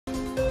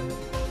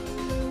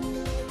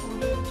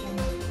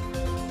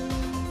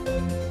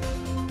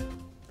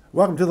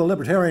Welcome to the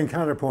Libertarian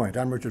Counterpoint.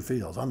 I'm Richard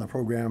Fields. On the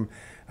program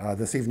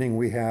this evening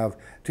we have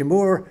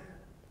Timur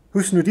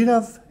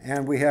Husnudinov,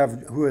 and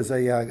who is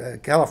a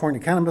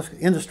California cannabis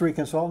industry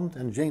consultant,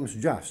 and James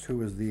Just,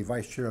 who is the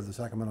vice chair of the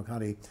Sacramento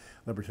County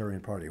Libertarian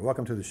Party.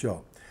 Welcome to the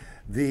show.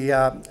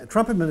 The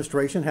Trump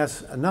administration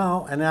has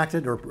now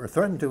enacted, or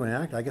threatened to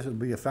enact, I guess it will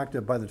be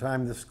effective by the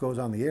time this goes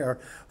on the air,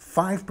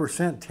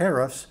 5%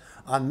 tariffs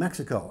on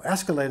Mexico,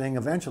 escalating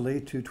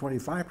eventually to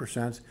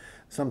 25%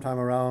 sometime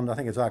around, I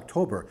think it's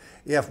October.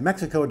 If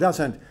Mexico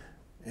doesn't,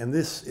 and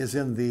this is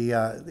in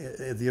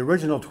the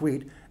original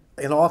tweet,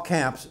 in all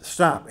caps,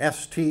 stop,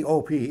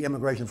 S-T-O-P,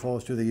 immigration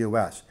flows to the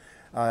U.S.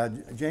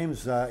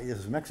 James,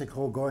 is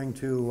Mexico going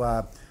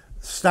to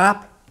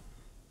stop?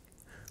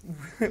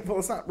 Well,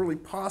 it's not really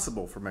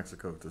possible for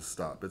Mexico to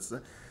stop.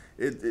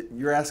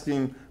 You're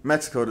asking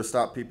Mexico to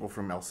stop people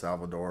from El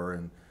Salvador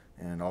and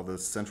all the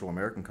Central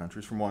American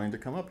countries from wanting to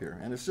come up here.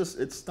 And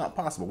it's not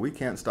possible. We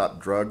can't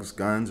stop drugs,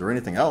 guns, or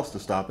anything else to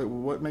stop it.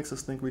 What makes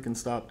us think we can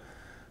stop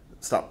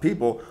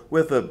people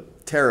with a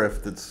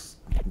tariff that's,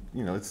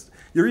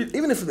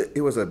 even if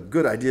it was a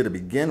good idea to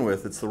begin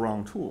with, it's the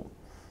wrong tool.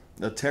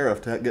 A tariff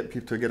to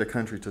get a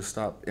country to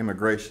stop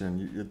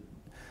immigration,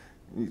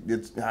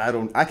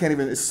 I can't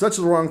even, it's such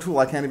a wrong tool,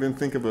 I can't even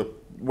think of a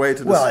way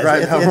to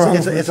describe how wrong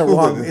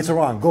it's a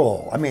wrong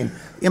goal. I mean,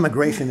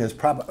 immigration is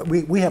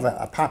probably, we have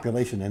a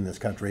population in this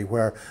country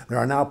where there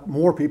are now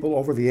more people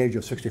over the age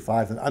of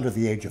 65 than under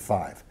the age of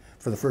 5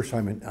 for the first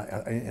time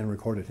in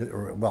recorded,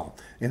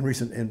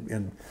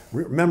 in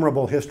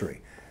memorable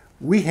history.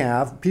 We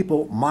have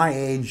people my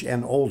age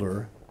and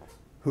older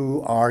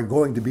who are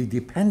going to be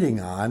depending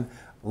on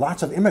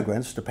lots of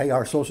immigrants to pay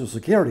our Social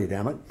Security,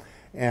 damn it.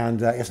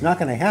 And it's not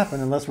going to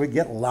happen unless we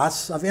get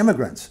lots of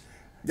immigrants.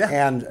 Yeah.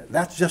 And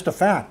that's just a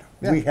fact.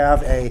 Yeah. We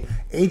have an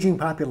aging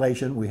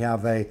population. We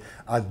have a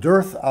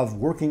dearth of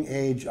working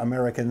age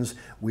Americans.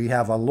 We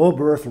have a low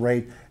birth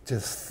rate. To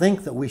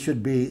think that we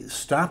should be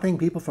stopping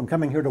people from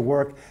coming here to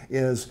work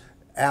is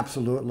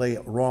absolutely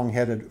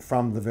wrong-headed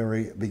from the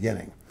very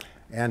beginning.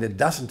 And it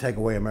doesn't take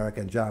away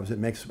American jobs. It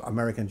makes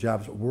American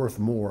jobs worth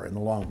more in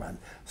the long run.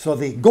 So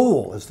the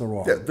goal is the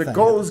wrong thing. The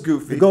goal is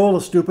goofy. The goal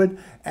is stupid.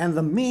 And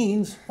the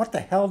means, what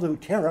the hell do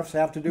tariffs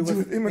have to do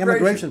with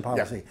immigration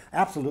policy?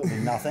 Yeah. Absolutely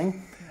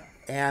nothing.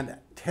 And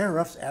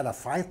tariffs at a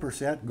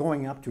 5%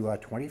 going up to a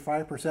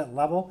 25%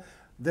 level,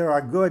 there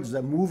are goods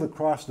that move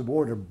across the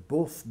border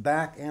both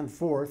back and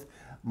forth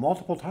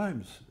multiple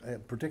times,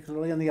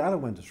 particularly in the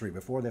auto industry,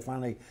 before they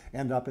finally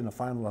end up in the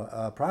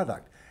final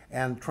product.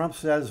 And Trump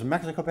says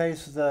Mexico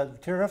pays the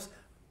tariffs.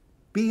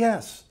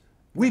 BS.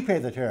 We pay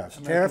the tariffs.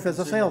 Tariff is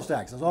a sales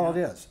tax. That's all it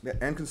is. Yeah,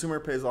 and consumer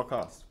pays all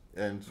costs.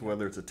 And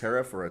whether it's a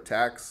tariff or a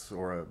tax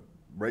or a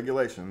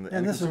regulation,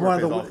 and this is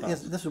one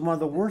of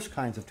the worst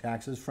kinds of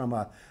taxes from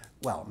a,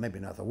 well, maybe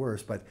not the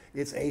worst, but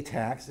it's a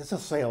tax. It's a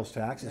sales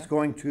tax. Yeah. It's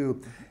going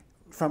to,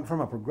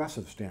 from a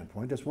progressive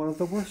standpoint, it's one of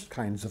the worst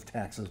kinds of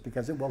taxes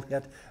because it will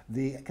hit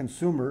the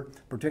consumer,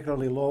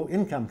 particularly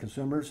low-income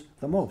consumers,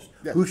 the most.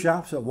 Yes. Who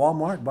shops at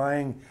Walmart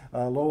buying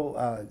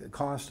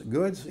low-cost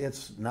goods?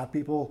 It's not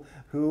people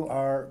who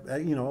are,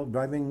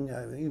 driving,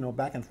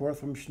 back and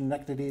forth from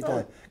Schenectady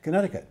to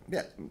Connecticut.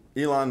 Yeah,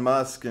 Elon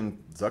Musk and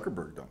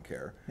Zuckerberg don't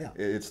care. Yeah.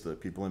 It's the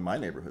people in my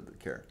neighborhood that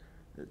care.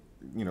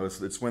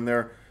 It's when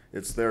their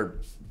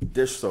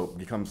dish soap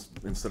becomes,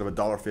 instead of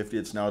 $1.50,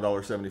 it's now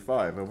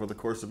 $1.75. Over the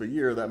course of a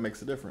year, that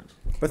makes a difference.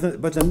 But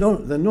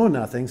the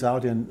know-nothings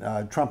out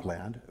in Trump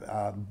land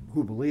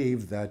who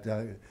believe that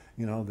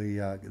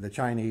the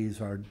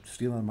Chinese are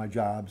stealing my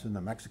jobs and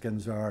the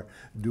Mexicans are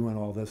doing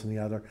all this and the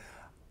other,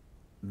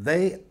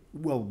 they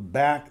will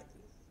back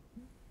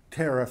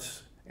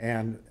tariffs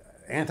and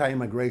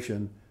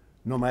anti-immigration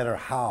no matter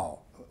how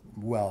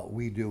well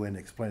we do in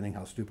explaining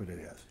how stupid it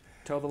is.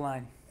 Toe the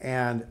line.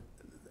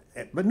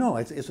 But no,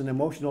 it's an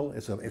emotional,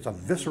 it's a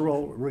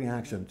visceral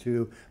reaction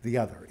to the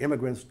other.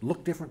 Immigrants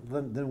look different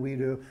than we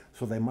do,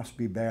 so they must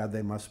be bad,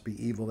 they must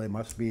be evil, they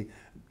must be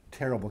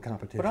terrible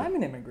competition. But I'm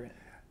an immigrant.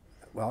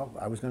 Well,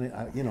 I was going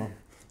to,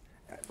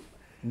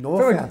 no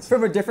offense.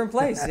 From a different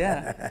place,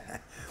 yeah.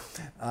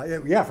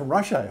 Yeah, from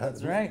Russia.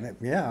 That's right.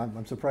 Yeah,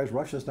 I'm surprised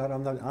Russia's not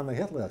on the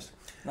hit list.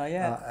 Not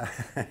yet.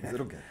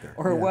 It'll get there.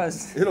 Or it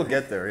was. It'll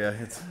get there. Yeah.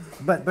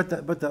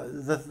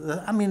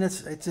 I mean,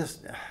 it's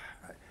just.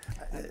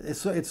 It's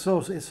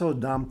so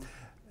dumb.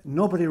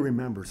 Nobody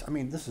remembers. I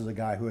mean, this is a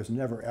guy who has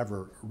never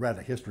ever read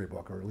a history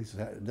book, or at least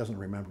doesn't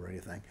remember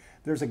anything.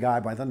 There's a guy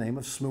by the name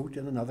of Smoot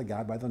and another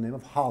guy by the name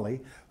of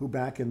Hawley, who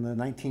back in the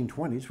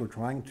 1920s were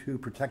trying to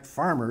protect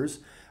farmers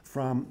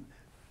from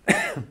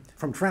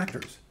from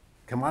tractors.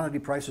 Commodity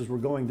prices were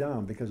going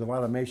down because of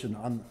automation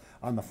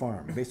on the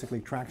farm.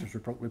 Basically, tractors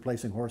were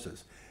replacing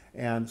horses,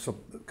 and so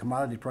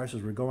commodity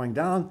prices were going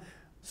down.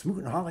 Smoot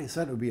and Hawley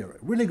said it would be a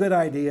really good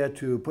idea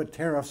to put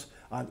tariffs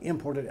on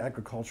imported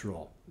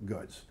agricultural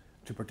goods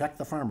to protect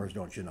the farmers,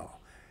 don't you know?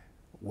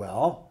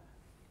 Well,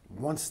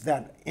 once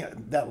that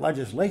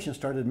legislation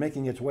started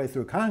making its way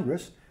through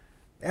Congress,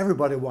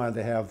 everybody wanted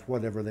to have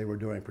whatever they were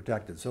doing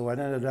protected. So it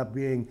ended up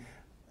being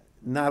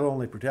not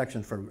only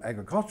protection for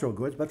agricultural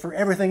goods, but for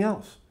everything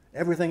else.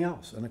 everything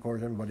else. And of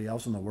course, everybody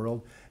else in the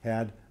world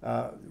had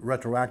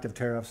retroactive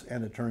tariffs,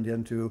 and it turned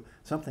into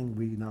something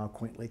we now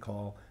quaintly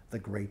call the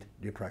Great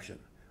Depression.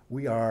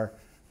 We are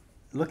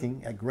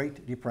looking at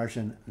Great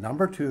Depression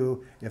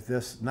 #2 if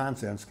this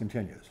nonsense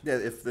continues. Yeah,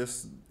 if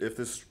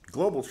this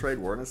global trade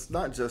war, and it's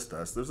not just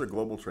us, there's a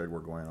global trade war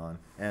going on,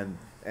 and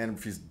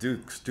if you do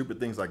stupid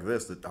things like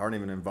this that aren't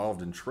even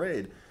involved in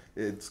trade,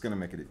 it's going to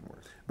make it even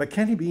worse. But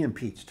can he be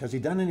impeached? Has he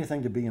done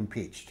anything to be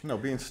impeached? No,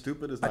 being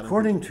stupid is not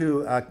According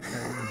impeachable.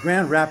 to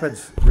Grand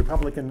Rapids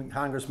Republican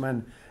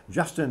Congressman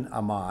Justin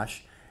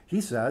Amash,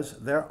 he says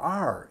there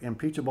are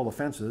impeachable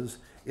offenses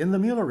in the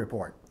Mueller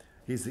report.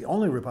 He's the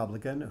only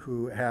Republican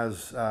who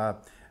has the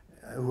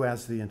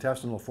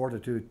intestinal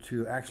fortitude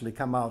to actually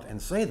come out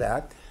and say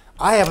that.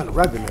 I haven't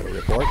read the Mueller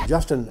report.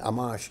 Justin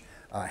Amash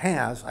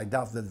has. I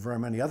doubt that very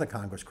many other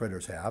Congress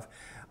critters have.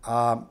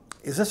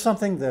 Is this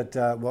something that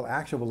will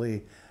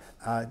actually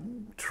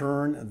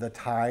turn the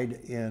tide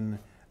in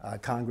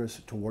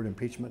Congress toward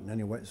impeachment in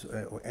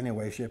any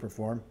way, shape, or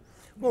form?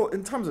 Well,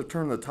 in terms of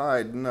turn the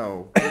tide,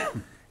 no.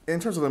 In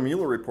terms of the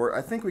Mueller report,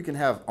 I think we can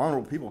have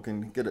honorable people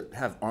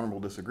have honorable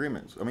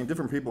disagreements. I mean,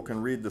 different people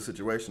can read the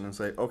situation and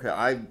say, okay,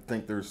 I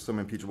think there's some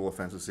impeachable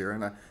offenses here,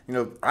 and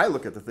I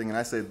look at the thing and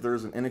I say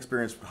there's an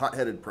inexperienced,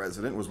 hot-headed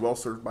president was well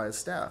served by his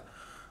staff.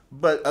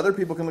 But other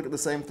people can look at the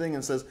same thing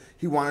and says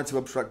he wanted to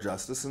obstruct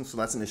justice, and so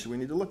that's an issue we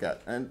need to look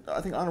at. And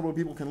I think honorable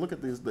people can look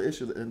at the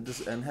issue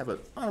and have an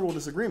honorable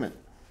disagreement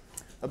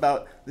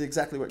about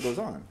exactly what goes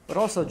on. But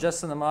also,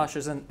 Justin Amash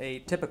isn't a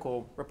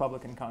typical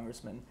Republican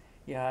congressman.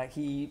 Yeah,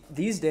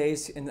 these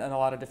days, in a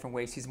lot of different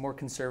ways, he's more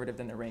conservative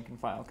than the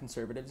rank-and-file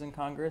conservatives in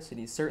Congress, and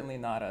he's certainly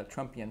not a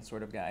Trumpian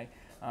sort of guy.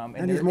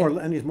 And he's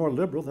more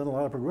liberal than a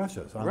lot of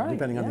progressives,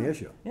 depending on the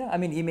issue. Yeah, I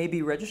mean, he may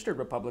be registered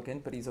Republican,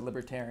 but he's a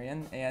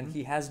libertarian, and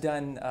he has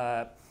done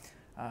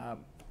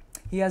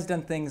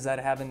things that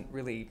haven't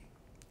really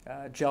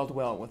gelled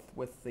well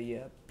with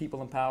the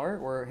people in power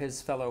or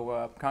his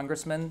fellow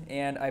congressmen.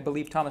 And I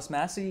believe Thomas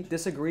Massey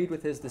disagreed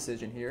with his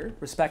decision here,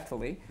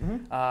 respectfully.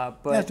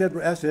 But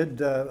as did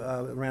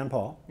Rand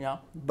Paul. Yeah.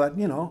 But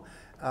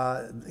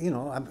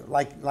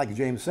like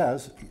James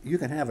says, you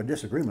can have a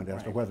disagreement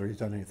as to whether he's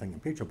done anything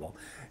impeachable.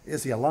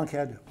 Is he a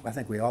lunkhead? I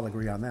think we all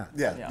agree on that.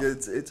 Yeah.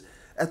 It's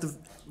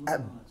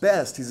at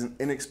best he's an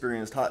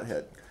inexperienced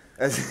hothead.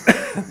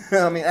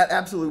 I mean, at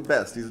absolute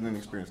best, he's an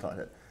inexperienced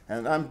hothead.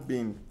 And I'm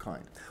being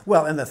kind.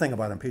 Well, and the thing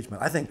about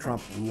impeachment, I think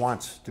Trump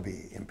wants to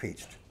be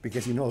impeached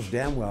because he knows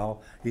damn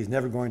well he's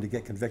never going to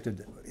get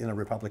convicted in a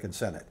Republican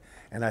Senate.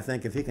 And I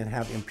think if he can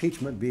have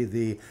impeachment be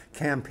the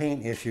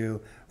campaign issue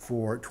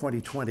for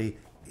 2020,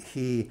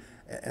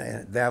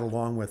 that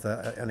along with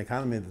an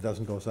economy that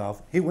doesn't go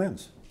south, he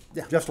wins.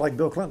 Yeah. Just like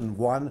Bill Clinton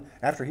won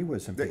after he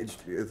was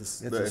impeached. It's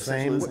the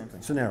same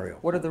scenario.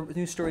 What are the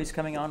news stories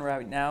coming on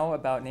right now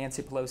about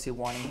Nancy Pelosi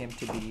wanting him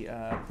to be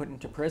put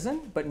into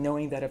prison, but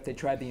knowing that if they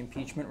try the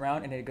impeachment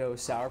round and it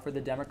goes sour for the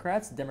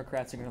Democrats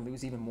are going to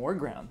lose even more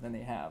ground than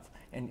they have,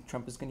 and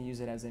Trump is going to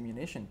use it as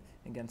ammunition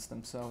against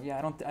them. So yeah,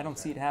 I don't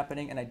see it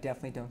happening, and I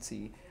definitely don't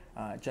see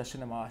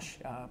Justin Amash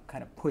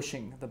kind of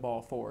pushing the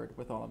ball forward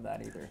with all of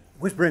that either.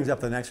 Which brings up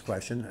the next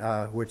question,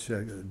 which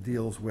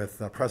deals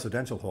with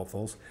presidential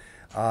hopefuls.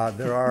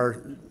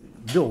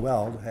 Bill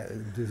Weld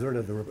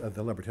deserted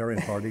the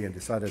Libertarian Party and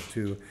decided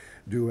to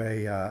do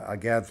a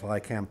gadfly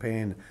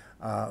campaign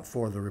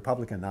for the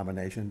Republican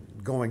nomination,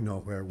 going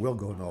nowhere, will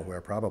go nowhere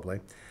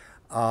probably.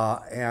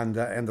 And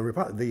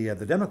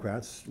the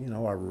Democrats,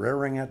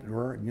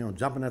 are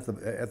jumping at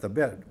the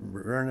bit,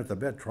 rearing at the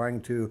bit, trying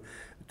to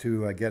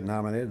get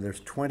nominated. There's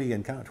 23,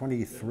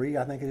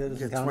 I think it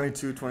is. Yeah,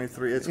 22,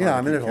 23. It's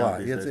I mean, there's a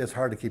lot. It's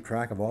hard to keep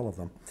track of all of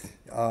them.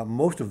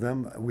 Most of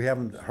them we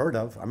haven't heard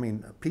of. I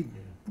mean, Pete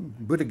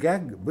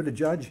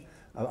Buttigieg,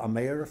 a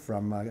mayor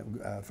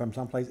from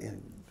someplace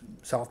in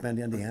South Bend,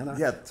 Indiana.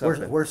 Yeah,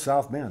 where's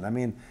South Bend? I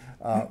mean,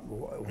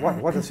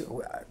 what is?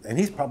 And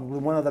he's probably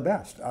one of the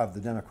best of the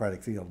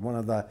Democratic field, one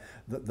of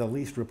the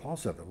least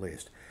repulsive, at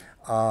least.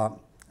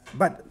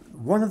 But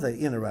one of the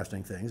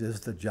interesting things is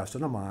that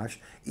Justin Amash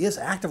is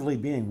actively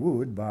being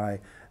wooed by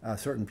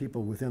certain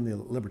people within the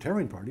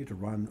Libertarian Party to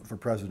run for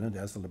president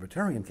as the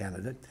Libertarian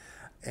candidate,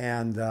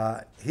 and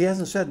he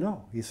hasn't said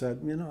no. He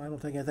said, I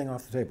don't take anything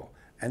off the table.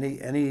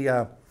 Any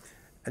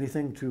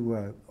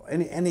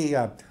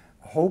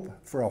hope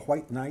for a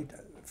white knight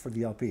for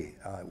the LP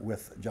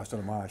with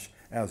Justin Amash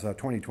as a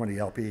 2020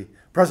 LP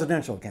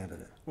presidential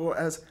candidate? Well,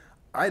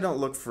 I don't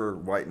look for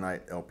white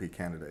knight LP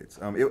candidates.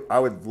 I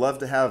would love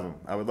to have them.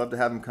 I would love to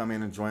have them come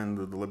in and join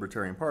the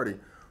Libertarian Party.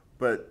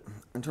 But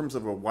in terms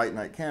of a white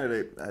knight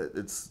candidate,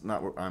 it's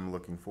not what I'm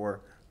looking for.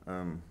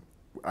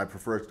 I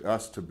prefer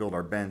us to build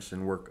our bench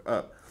and work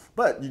up.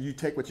 But you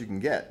take what you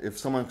can get. If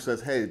someone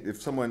says, hey, if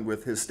someone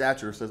with his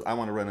stature says, I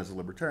want to run as a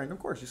Libertarian, of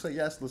course you say,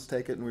 yes, let's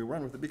take it, and we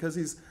run with it, because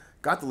he's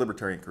got the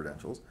Libertarian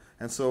credentials.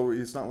 And so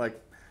it's not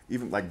like,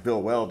 even like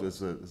Bill Weld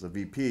as a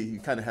VP, he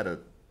kind of had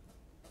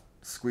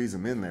squeeze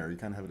him in there. You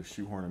kind of have to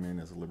shoehorn him in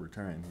as a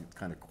libertarian. He's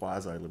kind of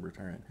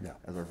quasi-libertarian Yeah.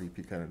 as our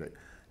VP candidate.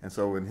 And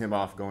so when him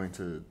off going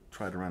to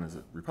try to run as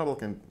a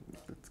Republican,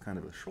 it's kind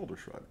of a shoulder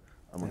shrug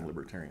among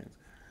libertarians.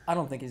 I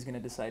don't think he's going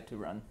to decide to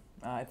run.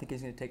 I think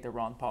he's going to take the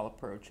Ron Paul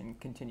approach and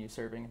continue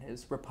serving in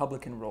his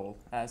Republican role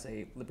as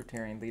a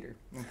libertarian leader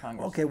in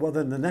Congress. Okay, well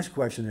then the next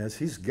question is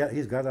he's got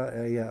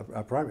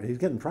a primary. He's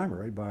getting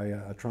primaried by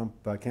a Trump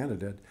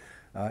candidate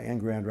in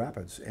Grand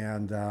Rapids,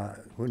 and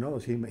who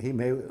knows? He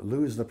may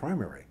lose the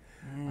primary.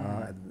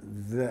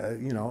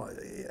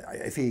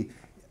 If he,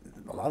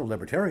 a lot of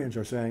libertarians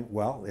are saying,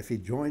 well, if he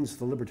joins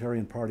the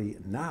Libertarian Party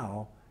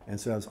now and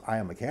says I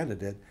am a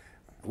candidate,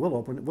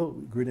 we'll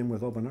greet him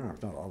with open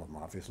arms. Not all of them,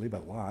 obviously,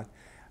 but a lot.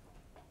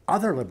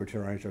 Other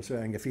libertarians are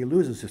saying if he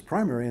loses his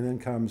primary and then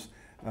comes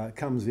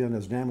in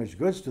as damaged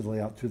goods to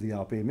the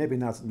LP, maybe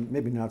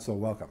not so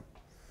welcome.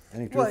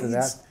 Any truth to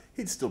that?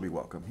 He'd still be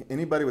welcome.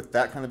 Anybody with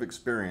that kind of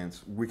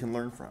experience, we can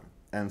learn from,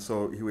 and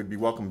so he would be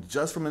welcome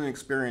just from an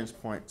experience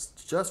point.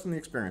 Just from the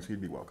experience,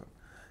 he'd be welcome.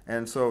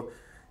 And so,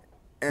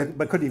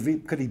 but could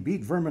he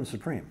beat Vermin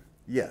Supreme?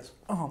 Yes.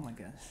 Oh my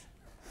gosh.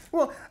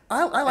 Well,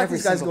 I like Every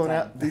these guys single going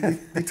time. out.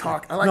 They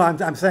talk. I like No,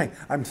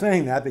 I'm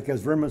saying that because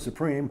Vermin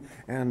Supreme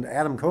and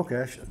Adam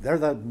Kokesh, they're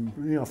the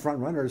front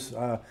runners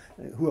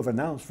who have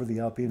announced for the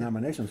LP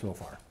nomination so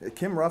far.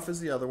 Kim Ruff is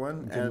the other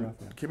one, Kim Ruff,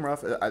 yeah. Kim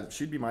Ruff,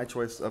 she'd be my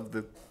choice of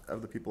the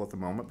people at the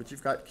moment. But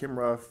you've got Kim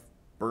Ruff,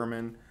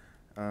 Berman,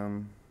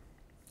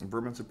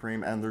 Vermin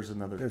Supreme, and there's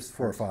another. There's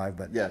 4 or 5,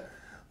 but yeah.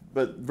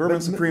 But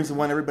Vermin Supreme's the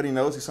one everybody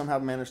knows. He somehow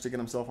managed to get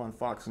himself on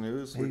Fox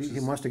News. he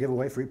wants to give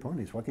away free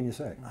ponies. What can you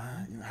say?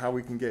 How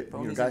we can get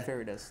Ponies and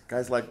fairy dust.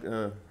 guys like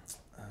the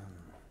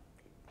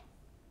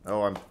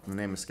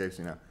name escapes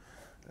me now.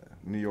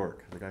 New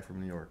York, the guy from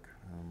New York.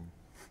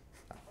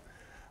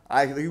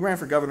 He ran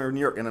for governor of New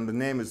York, and the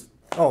name is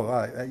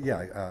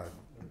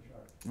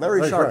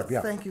Larry Sharp. Yeah.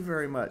 Thank you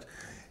very much.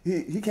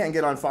 He can't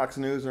get on Fox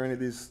News or any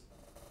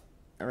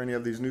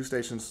of these news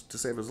stations to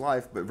save his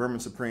life, but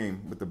Vermin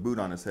Supreme, with the boot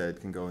on his head,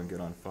 can go and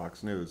get on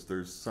Fox News.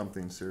 There's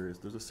something serious.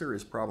 There's a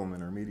serious problem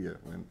in our media.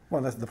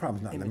 Well, the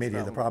problem's not in the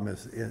media. The problem.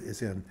 problem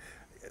is in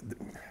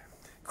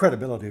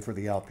credibility for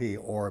the LP,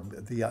 or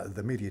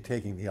the media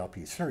taking the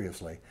LP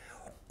seriously,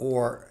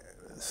 or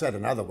said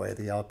another way,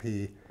 the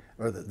LP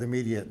or the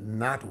media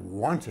not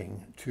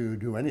wanting to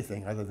do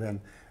anything other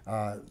than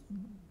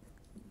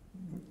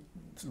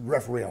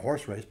referee a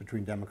horse race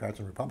between Democrats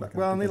and Republicans.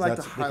 Well, and they like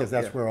to because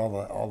that's where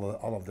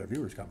all of their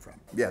viewers come from.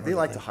 Yeah, they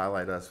like to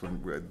highlight us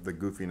when the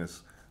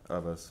goofiness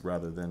of us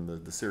rather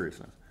than the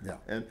seriousness. Yeah,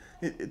 and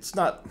it's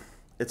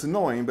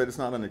annoying, but it's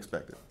not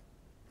unexpected.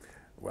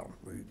 Well,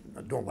 we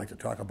don't like to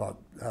talk about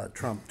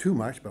Trump too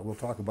much, but we'll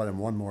talk about him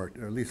one more,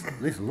 or at least a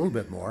little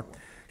bit more.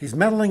 He's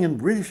meddling in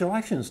British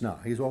elections now.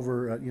 He's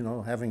over,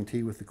 having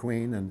tea with the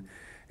Queen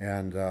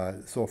and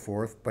so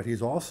forth. But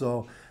he's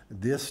also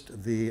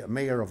dissed the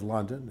mayor of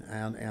London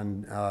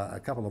and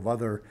a couple of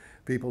other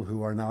people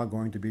who are now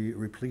going to be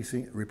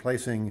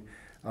replacing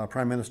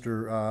Prime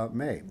Minister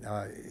May.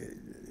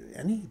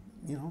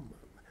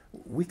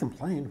 We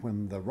complained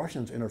when the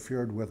Russians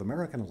interfered with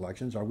American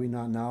elections. Are we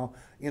not now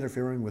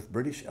interfering with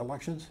British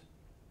elections?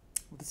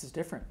 Well, this is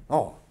different.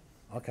 Oh,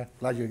 okay.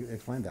 Glad you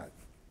explained that.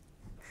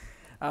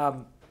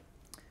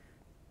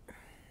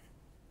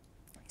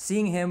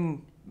 Seeing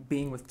him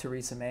being with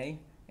Theresa May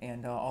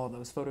and all of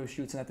those photo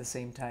shoots, and at the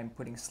same time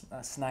putting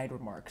snide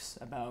remarks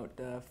about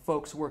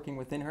folks working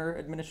within her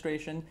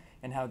administration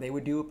and how they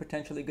would do a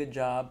potentially good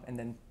job, and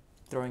then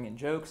throwing in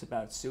jokes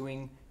about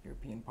suing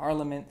European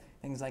Parliament,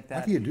 things like that.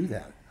 How do you do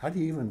that? How do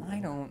you even?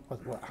 I don't.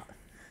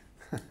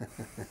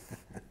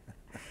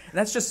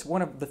 That's just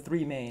one of the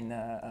 3 main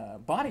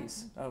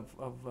bodies of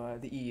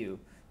the EU.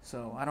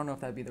 So I don't know if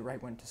that'd be the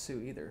right one to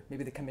sue either.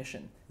 Maybe the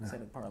Commission instead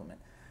of Parliament.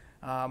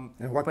 And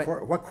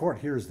what court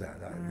hears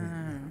that?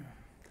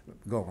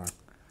 Go on.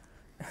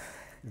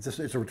 It's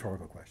a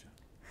rhetorical question.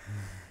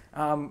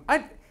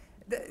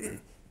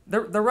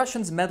 The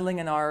Russians meddling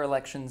in our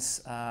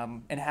elections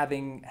and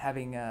having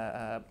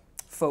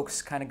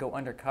folks kind of go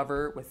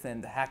undercover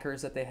within the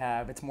hackers that they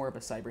have. It's more of a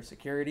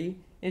cybersecurity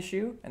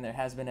issue, and there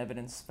has been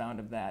evidence found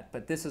of that.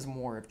 But this is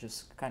more of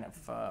just kind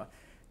of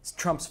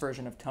Trump's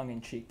version of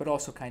tongue-in-cheek, but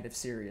also kind of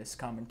serious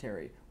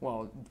commentary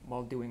while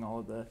doing all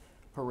of the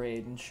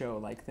parade and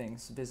show-like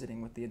things,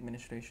 visiting with the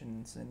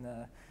administrations in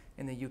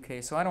the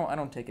UK. So I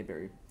don't take it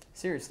very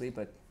seriously,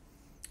 but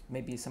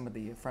maybe some of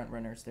the front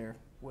runners there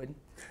would.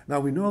 Now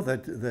we know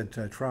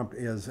that Trump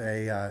is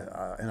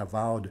an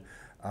avowed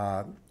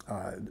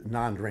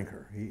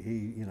non-drinker.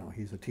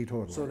 He's a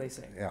teetotaler. So they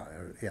say.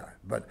 Yeah.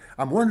 But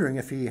I'm wondering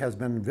if he has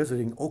been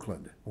visiting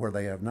Oakland, where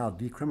they have now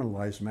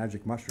decriminalized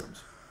magic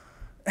mushrooms.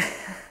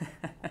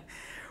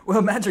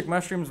 Well, magic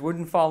mushrooms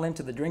wouldn't fall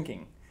into the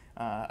drinking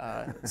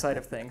side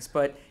of things,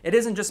 but it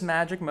isn't just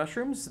magic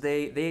mushrooms.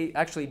 They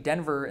actually,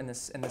 Denver in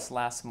this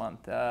last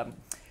month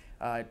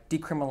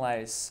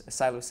decriminalized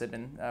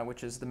psilocybin,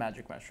 which is the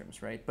magic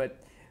mushrooms, right? But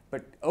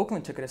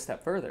Oakland took it a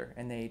step further,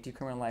 and they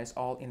decriminalized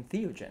all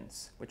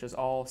entheogens, which is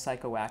all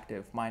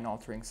psychoactive,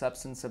 mind-altering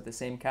substance of the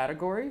same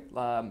category,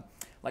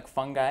 like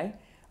fungi,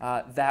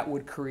 that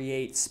would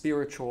create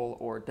spiritual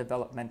or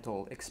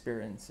developmental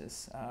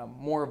experiences,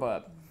 more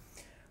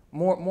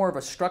of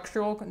a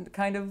structural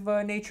kind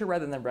of nature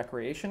rather than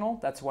recreational.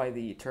 That's why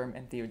the term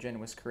entheogen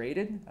was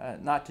created,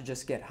 not to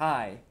just get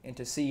high and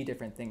to see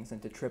different things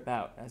and to trip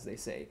out, as they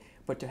say,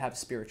 but to have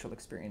spiritual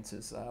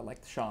experiences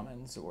like the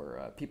shamans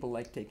or people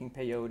like taking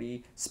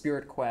peyote,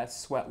 spirit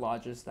quests, sweat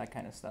lodges, that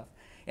kind of stuff.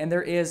 And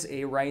there is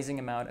a rising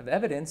amount of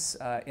evidence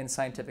in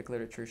scientific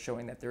literature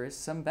showing that there is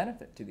some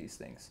benefit to these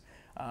things.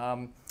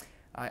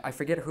 I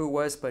forget who it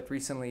was, but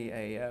recently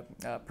a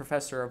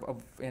professor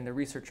and a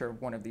researcher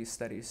of one of these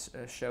studies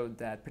showed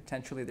that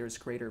potentially there's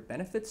greater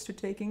benefits to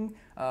taking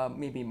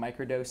maybe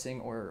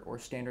microdosing or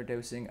standard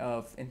dosing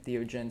of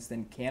entheogens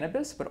than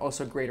cannabis, but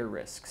also greater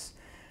risks.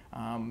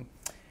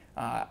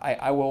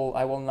 I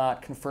will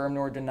not confirm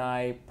nor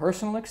deny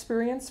personal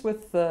experience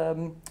with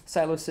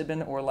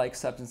psilocybin or like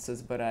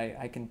substances, but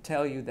I can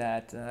tell you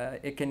that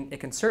it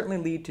can certainly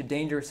lead to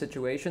dangerous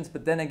situations.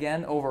 But then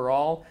again,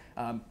 overall,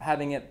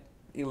 having it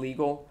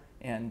illegal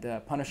and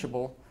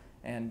punishable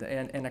and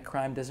a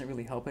crime doesn't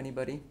really help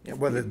anybody.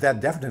 Well,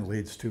 that definitely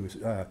leads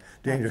to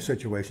dangerous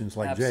situations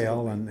like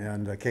jail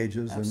and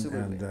cages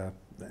and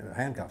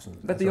handcuffs and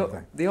but that sort of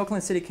thing. The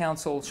Oakland City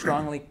Council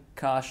strongly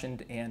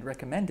cautioned and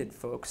recommended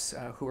folks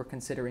who are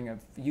considering of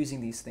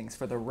using these things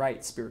for the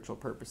right spiritual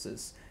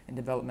purposes and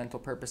developmental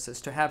purposes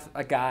to have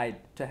a guide,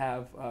 to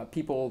have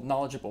people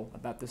knowledgeable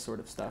about this sort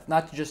of stuff,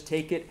 not to just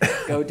take it,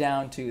 go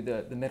down to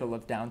the middle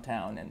of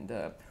downtown and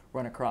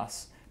run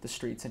across the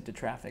streets into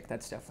traffic.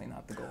 That's definitely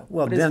not the goal.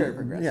 Well, but it's very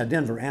progressive. yeah,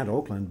 Denver and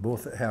Oakland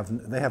both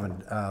haven't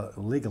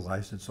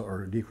legalized it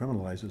or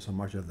decriminalized it so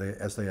much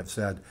as they have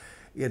said.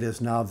 It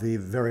is now the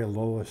very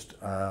lowest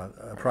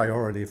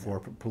priority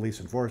for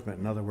police enforcement.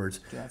 In other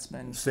words,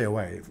 stay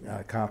away.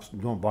 Cops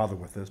don't bother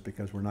with this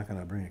because we're not going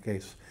to bring a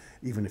case,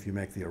 even if you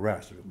make the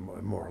arrest,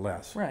 more or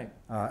less. Right.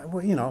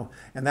 Well, you know,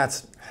 and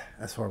that's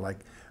sort of like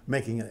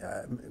making it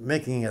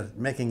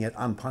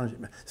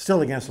unpunishable,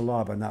 still against the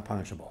law, but not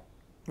punishable.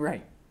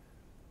 Right.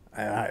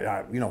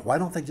 You know, why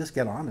don't they just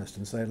get honest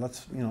and say,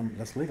 let's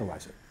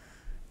legalize it?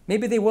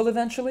 Maybe they will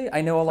eventually.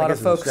 I know a lot of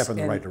folks. It's a step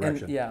in the right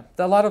direction. Yeah,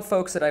 a lot of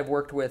folks that I've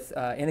worked with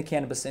in the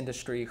cannabis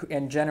industry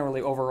and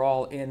generally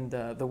overall in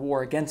the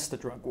war against the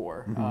drug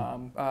war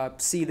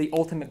see the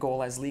ultimate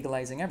goal as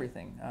legalizing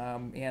everything.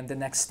 And the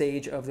next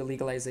stage of the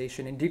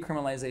legalization and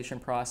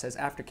decriminalization process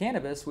after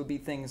cannabis would be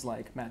things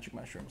like magic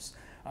mushrooms.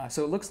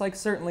 So it looks like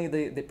certainly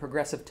the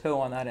progressive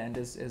toe on that end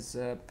is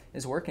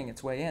working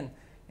its way in.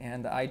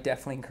 And I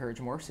definitely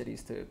encourage more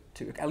cities to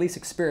at least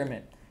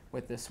experiment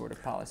with this sort of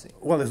policy.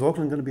 Well, is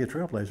Oakland going to be a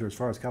trailblazer as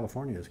far as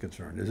California is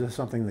concerned? Is this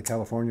something that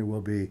California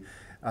will be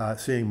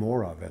seeing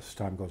more of as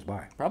time goes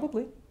by?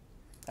 Probably.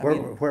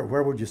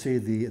 Where would you see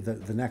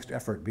the next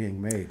effort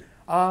being made?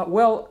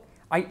 Well,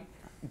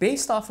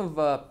 based off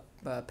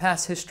of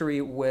past history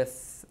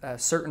with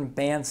certain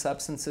banned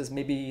substances,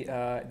 maybe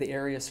the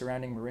area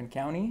surrounding Marin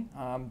County,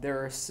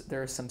 there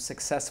are some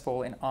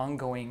successful and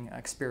ongoing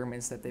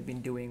experiments that they've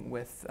been doing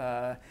with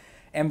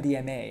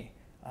MDMA.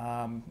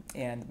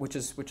 And which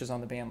is on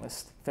the ban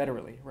list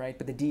federally, right?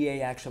 But the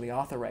DA actually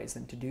authorized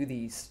them to do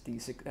these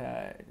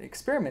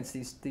experiments,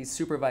 these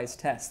supervised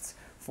tests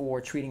for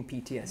treating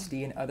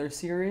PTSD and other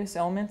serious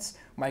ailments,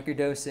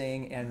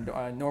 microdosing and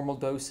normal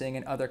dosing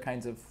and other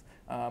kinds of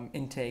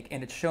intake,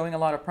 and it's showing a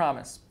lot of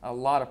promise,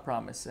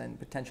 and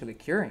potentially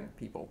curing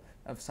people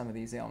of some of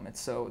these ailments.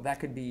 So that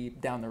could be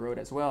down the road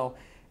as well,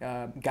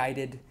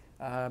 guided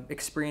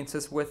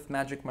experiences with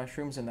magic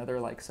mushrooms and other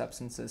like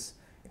substances,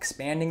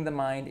 expanding the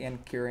mind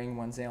and curing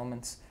one's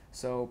ailments.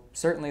 So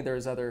certainly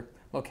there's other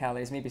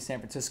localities, maybe San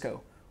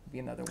Francisco would be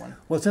another one.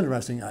 Well, it's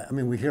interesting. I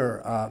mean, we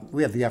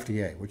have the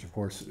FDA, which of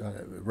course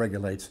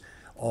regulates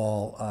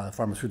all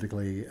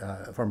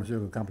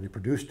pharmaceutical company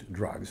produced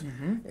drugs.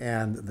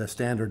 And the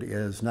standard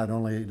is not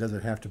only does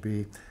it have to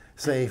be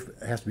safe,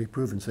 it has to be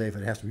proven safe,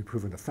 it has to be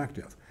proven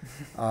effective.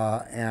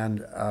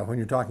 And when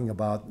you're talking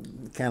about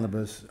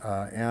cannabis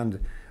and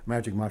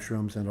magic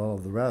mushrooms and all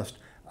of the rest,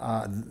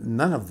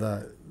 none of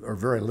the, or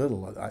very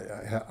little,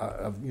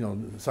 of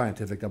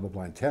scientific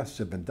double-blind tests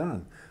have been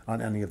done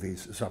on any of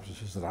these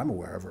substances that I'm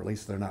aware of, or at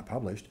least they're not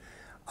published.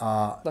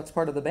 That's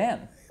part of the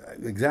ban.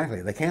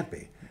 Exactly, they can't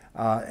be.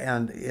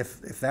 And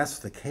if that's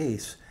the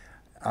case,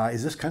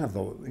 is this kind of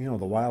the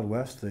the Wild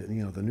West, the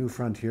new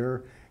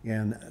frontier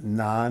in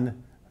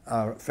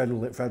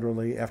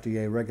federally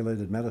FDA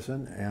regulated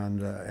medicine,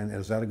 and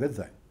is that a good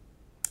thing?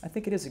 I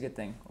think it is a good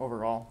thing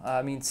overall.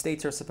 I mean,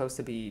 states are supposed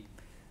to be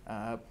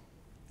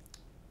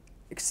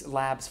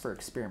labs for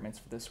experiments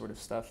for this sort of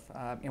stuff,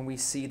 and we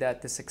see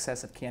that the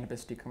success of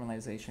cannabis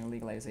decriminalization and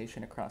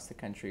legalization across the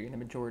country in the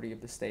majority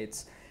of the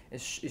states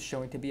is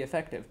showing to be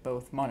effective,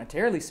 both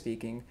monetarily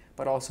speaking,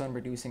 but also in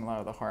reducing a lot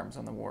of the harms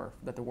on the war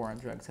on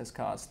drugs has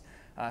caused.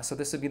 So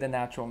this would be the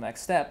natural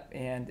next step,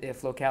 and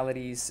if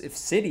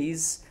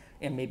cities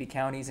and maybe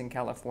counties in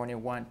California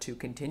want to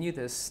continue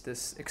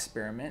this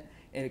experiment,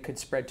 and it could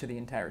spread to the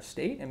entire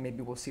state, and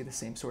maybe we'll see the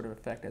same sort of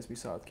effect as we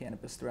saw with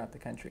cannabis throughout the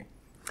country.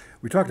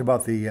 We talked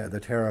about the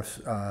tariffs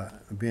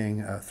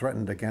being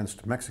threatened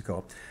against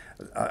Mexico.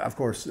 Of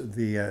course,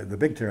 the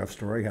big tariff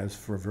story has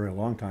for a very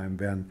long time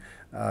been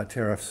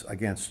tariffs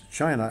against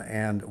China,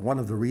 and one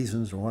of the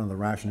reasons or one of the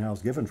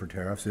rationales given for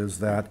tariffs is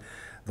that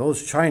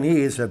those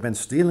Chinese have been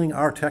stealing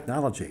our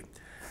technology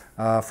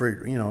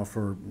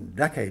for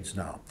decades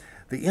now.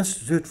 The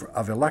Institute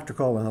of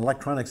Electrical and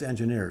Electronics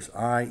Engineers,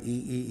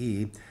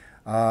 IEEE,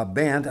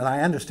 banned, and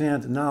I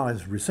understand now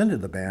has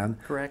rescinded the ban.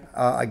 Correct.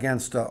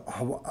 Against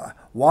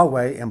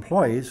Huawei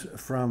employees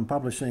from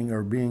publishing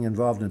or being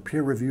involved in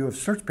peer review of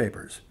search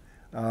papers.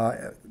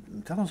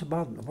 Tell us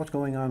about what's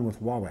going on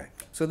with Huawei.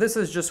 So this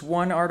is just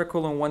one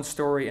article and one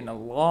story in a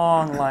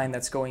long line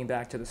that's going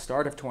back to the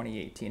start of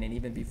 2018 and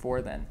even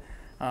before then.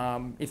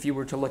 If you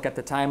were to look at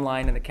the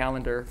timeline and the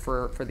calendar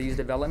for these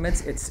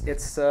developments,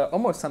 it's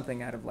almost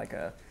something out of like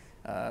a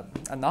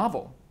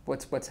novel.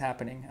 What's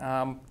happening?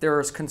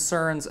 There's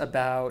concerns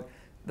about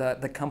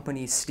the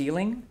company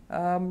stealing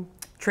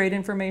trade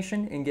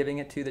information and giving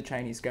it to the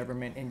Chinese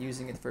government and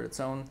using it for its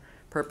own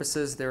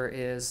purposes. There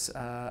is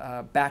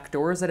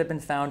backdoors that have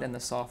been found in the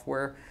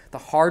software. The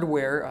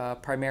hardware,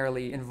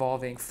 primarily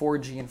involving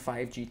 4G and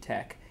 5G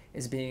tech,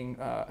 is being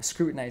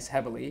scrutinized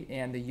heavily,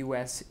 and the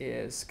U.S.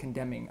 is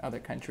condemning other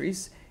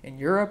countries in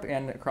Europe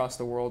and across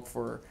the world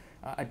for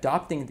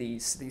adopting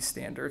these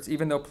standards,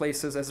 even though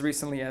places as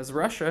recently as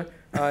Russia,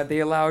 they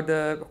allowed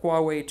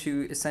Huawei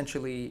to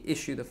essentially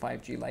issue the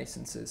 5G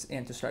licenses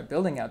and to start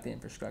building out the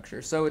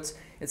infrastructure. So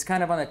it's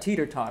kind of on a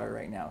teeter-totter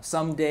right now.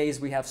 Some days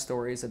we have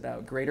stories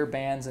about greater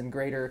bans and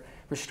greater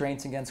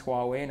restraints against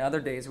Huawei, and other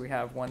days we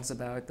have ones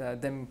about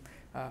them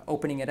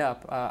opening it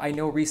up. I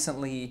know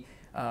recently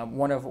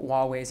one of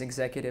Huawei's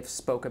executives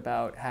spoke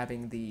about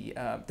having the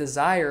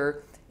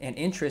desire and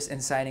interest in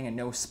signing a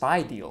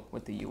no-spy deal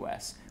with the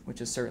U.S.,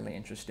 which is certainly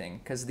interesting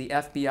because the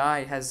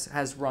FBI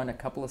has run a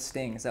couple of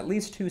stings, at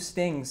least 2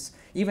 stings,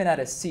 even at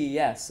a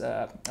CES,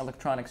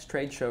 electronics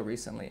trade show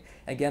recently,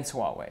 against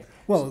Huawei.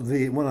 Well, I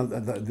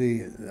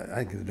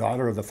think the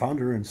daughter of the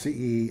founder and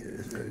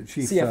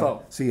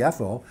CFO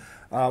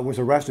was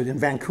arrested in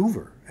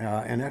Vancouver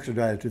and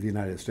extradited to the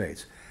United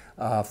States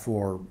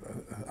for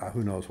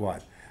who knows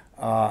what.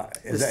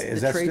 Is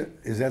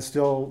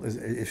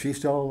she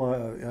still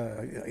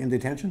in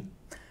detention?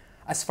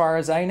 As far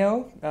as I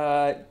know,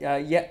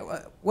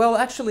 yeah. Well,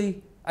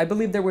 actually, I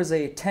believe there was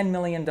a $10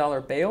 million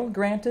bail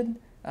granted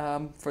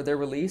for their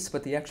release,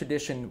 but the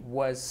extradition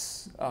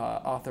was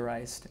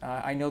authorized.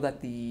 I know that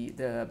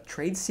the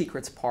trade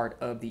secrets part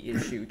of the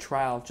issue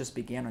trial just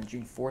began on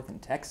June 4th in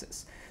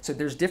Texas. So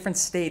there's different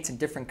states and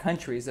different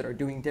countries that are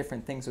doing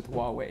different things with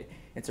Huawei.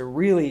 It's a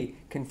really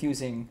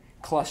confusing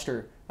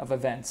cluster of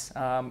events,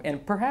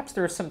 and perhaps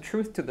there is some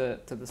truth to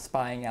the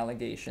spying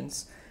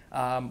allegations.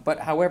 But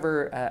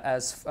however,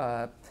 as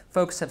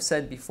folks have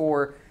said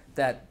before,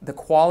 that the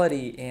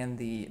quality and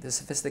the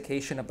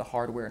sophistication of the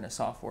hardware and the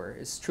software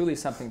is truly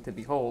something to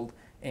behold.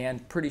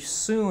 And pretty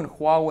soon,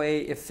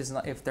 Huawei,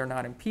 if they're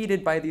not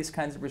impeded by these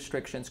kinds of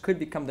restrictions, could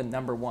become the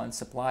 #1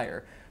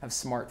 supplier of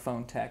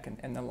smartphone tech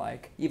and the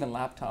like, even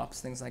laptops,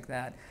 things like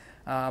that.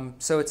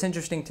 So it's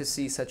interesting to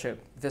see such a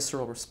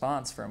visceral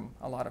response from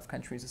a lot of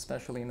countries,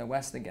 especially in the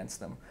West, against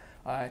them.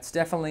 It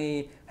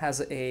definitely has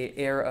an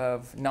air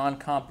of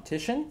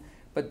non-competition,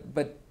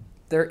 but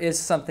there is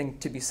something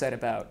to be said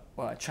about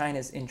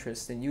China's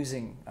interest in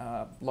using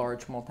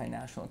large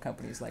multinational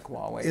companies like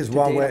Huawei to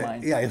data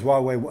mine. Yeah, is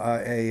Huawei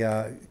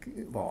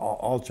well,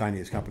 all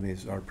Chinese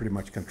companies are pretty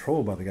much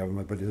controlled by the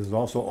government, but is it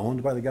also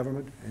owned by the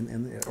government,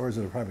 or is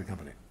it a private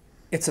company?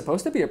 It's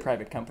supposed to be a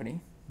private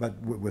company. But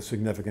with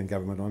significant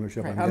government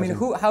ownership. Right. I mean,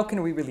 how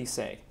can we really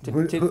say?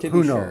 Who be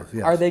knows? Sure?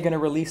 Yes. Are they going to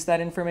release that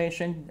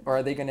information, or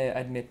are they going to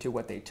admit to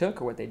what they took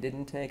or what they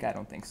didn't take? I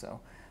don't think so.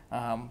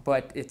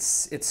 But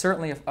it's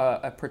certainly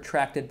a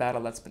protracted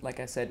battle that's, like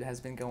I said, has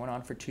been going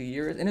on for 2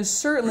 years, and is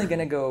certainly going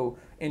to go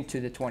into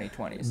the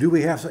 2020s. Do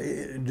we have?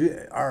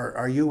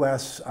 Are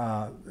U.S.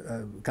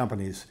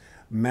 Companies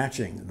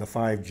matching the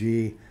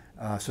 5G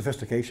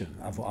sophistication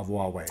of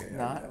Huawei?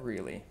 Not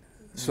really.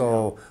 So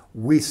no.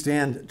 We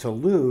stand to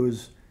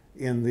lose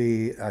in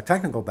the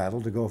technical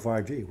battle to go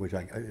 5G, which,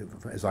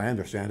 as I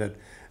understand it,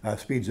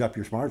 speeds up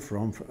your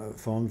smartphone,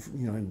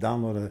 and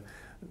download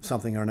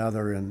something or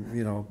another in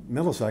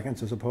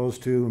milliseconds as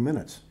opposed to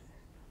minutes.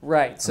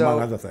 Right. So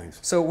among other things.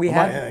 So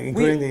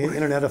including the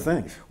Internet of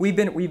Things. We've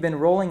been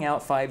rolling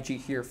out 5G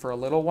here for a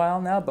little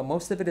while now, but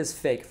most of it is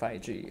fake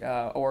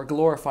 5G or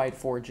glorified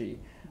 4G.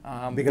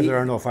 Because there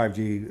are no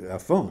 5G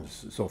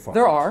phones so far.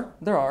 There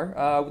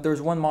are. There's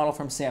one model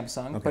from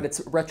Samsung, okay. But it's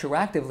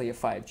retroactively a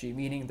 5G,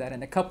 meaning that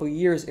in a couple of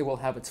years it will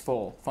have its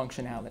full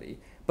functionality.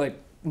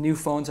 But new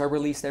phones are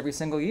released every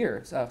single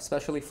year,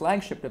 especially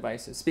flagship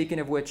devices. Speaking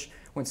of which,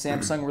 when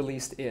Samsung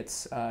released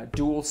its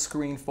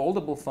dual-screen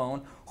foldable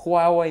phone,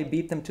 Huawei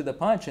beat them to the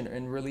punch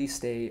and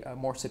released a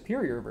more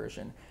superior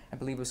version. I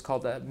believe it was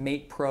called the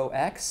Mate Pro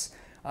X.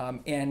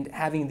 And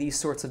having these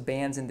sorts of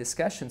bans and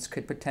discussions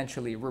could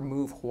potentially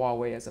remove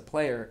Huawei as a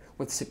player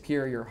with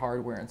superior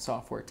hardware and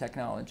software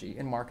technology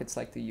in markets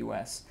like the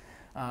U.S.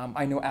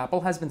 I know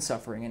Apple has been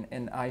suffering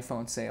in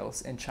iPhone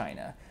sales in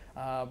China.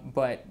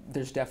 But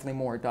there's definitely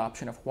more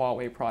adoption of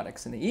Huawei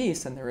products in the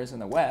East than there is in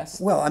the West.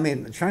 Well, I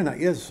mean, China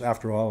is,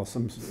 after all,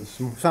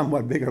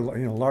 somewhat bigger,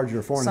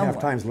 larger, 4.5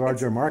 times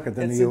larger market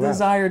than the U.S. It's a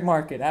desired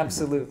market,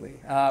 absolutely.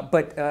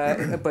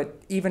 But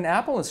even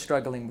Apple is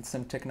struggling with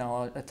some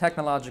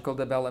technological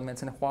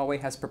developments, and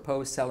Huawei has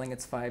proposed selling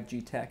its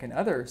 5G tech and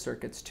other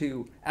circuits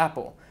to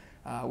Apple.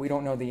 We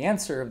don't know the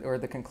answer or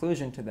the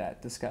conclusion to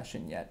that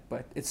discussion yet,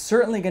 but it's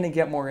certainly going to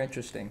get more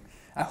interesting.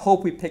 I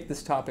hope we pick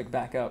this topic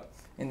back up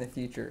in the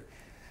future.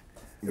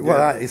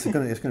 Well, it's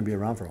going to be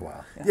around for a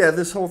while. Yeah,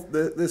 this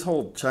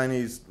whole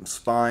Chinese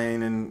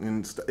spying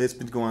and it's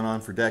been going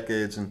on for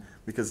decades, and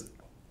because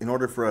in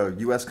order for a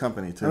U.S.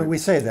 company to, I mean, we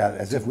say that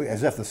as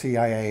if the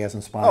CIA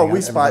isn't spying. Oh, on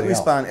we spy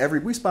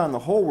everybody we spy on the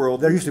whole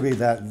world. There used to be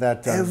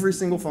that every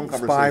single phone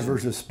conversation. Spy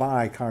versus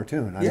spy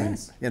cartoon. I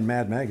Yes. mean, in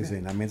Mad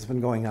Magazine. I mean, it's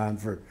been going on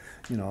for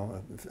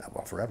well,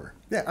 forever.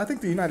 Yeah, I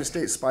think the United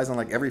States spies on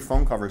like every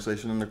phone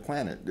conversation on the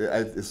planet,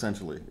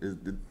 essentially.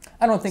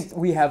 I don't think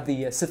we have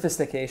the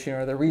sophistication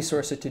or the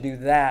resources to do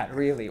that,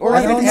 really. Or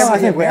I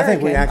think we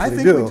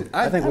actually do.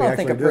 I don't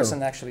think a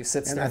person actually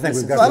sits And there. I think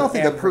we've listens got I to don't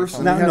think a every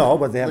person. phone. No,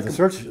 but they have the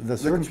the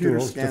search computer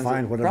tools to scans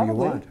find it. whatever you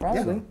want.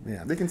 Probably.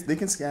 Yeah. They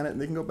can scan it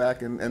and they can go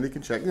back and they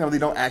can check. They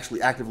don't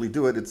actually actively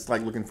do it. It's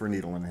like looking for a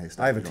needle in a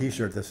haystack. I have a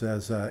T-shirt that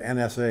says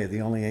NSA,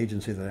 the only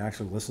agency that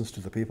actually listens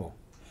to the people.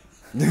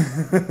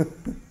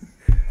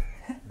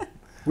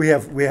 We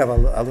have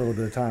a little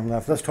bit of time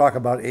left. Let's talk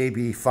about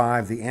AB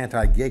 5, the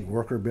anti-gig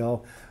worker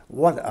bill.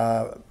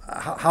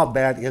 How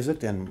bad is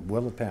it, and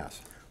will it pass?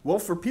 Well,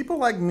 for people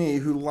like me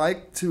who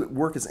like to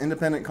work as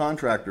independent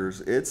contractors,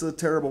 it's a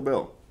terrible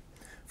bill.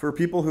 For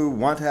people who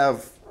want to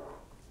have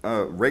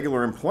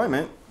regular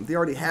employment, they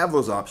already have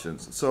those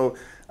options. So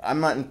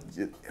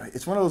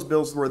it's one of those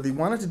bills where they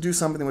wanted to do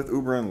something with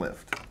Uber and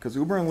Lyft, because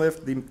Uber and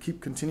Lyft, they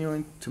keep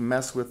continuing to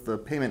mess with the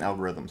payment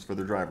algorithms for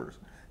their drivers.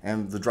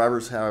 And the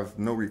drivers have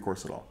no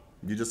recourse at all.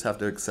 You just have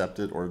to accept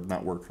it or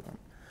not work for them.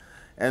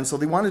 And so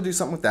they want to do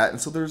something with that. And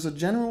so there's a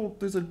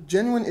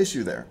genuine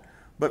issue there.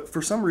 But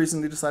for some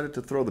reason, they decided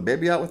to throw the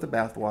baby out with the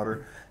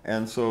bathwater.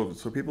 And so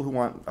people who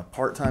want a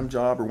part-time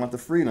job or want the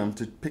freedom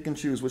to pick and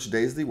choose which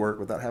days they work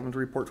without having to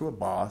report to a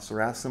boss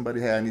or ask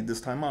somebody, hey, I need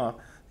this time off,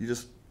 you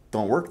just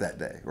don't work that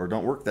day or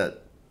don't work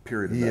that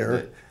period of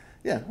that day.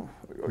 Yeah.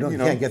 You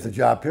can't get the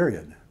job,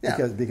 period. Yeah.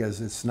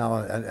 Because it's now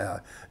an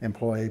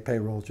employee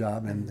payroll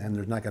job, and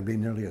there's not going to be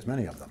nearly as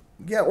many of them.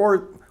 Yeah,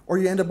 or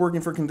you end up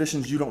working for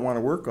conditions you don't want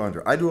to work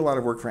under. I do a lot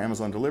of work for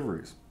Amazon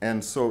deliveries.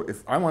 And so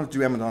if I want to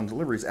do Amazon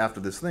deliveries after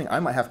this thing,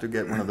 I might have to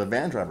get one of the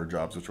van driver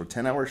jobs, which are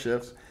 10-hour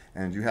shifts,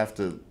 and you have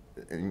to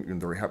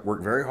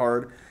work very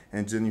hard,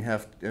 and then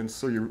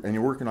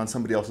you're working on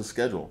somebody else's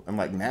schedule. And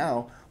like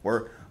now,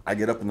 where I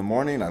get up in the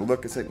morning, I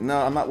look and say, no,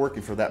 I'm not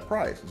working for that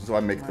price. So I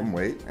make them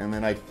wait, and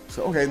then I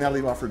say, okay, now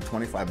they've offered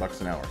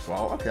 $25 an hour. So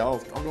I'll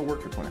go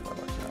work for $25 an hour.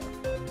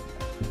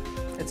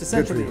 It's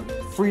essentially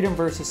freedom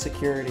versus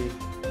security.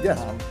 Yes.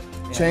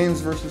 Chains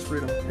versus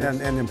freedom.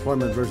 And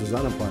employment versus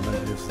unemployment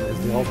is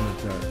the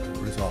ultimate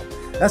result.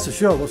 That's the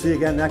show. We'll see you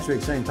again next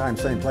week, same time,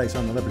 same place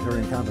on the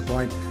Libertarian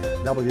Counterpoint,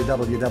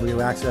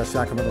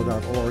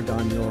 www.accesssacramento.org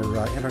on your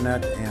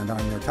internet and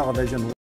on your television.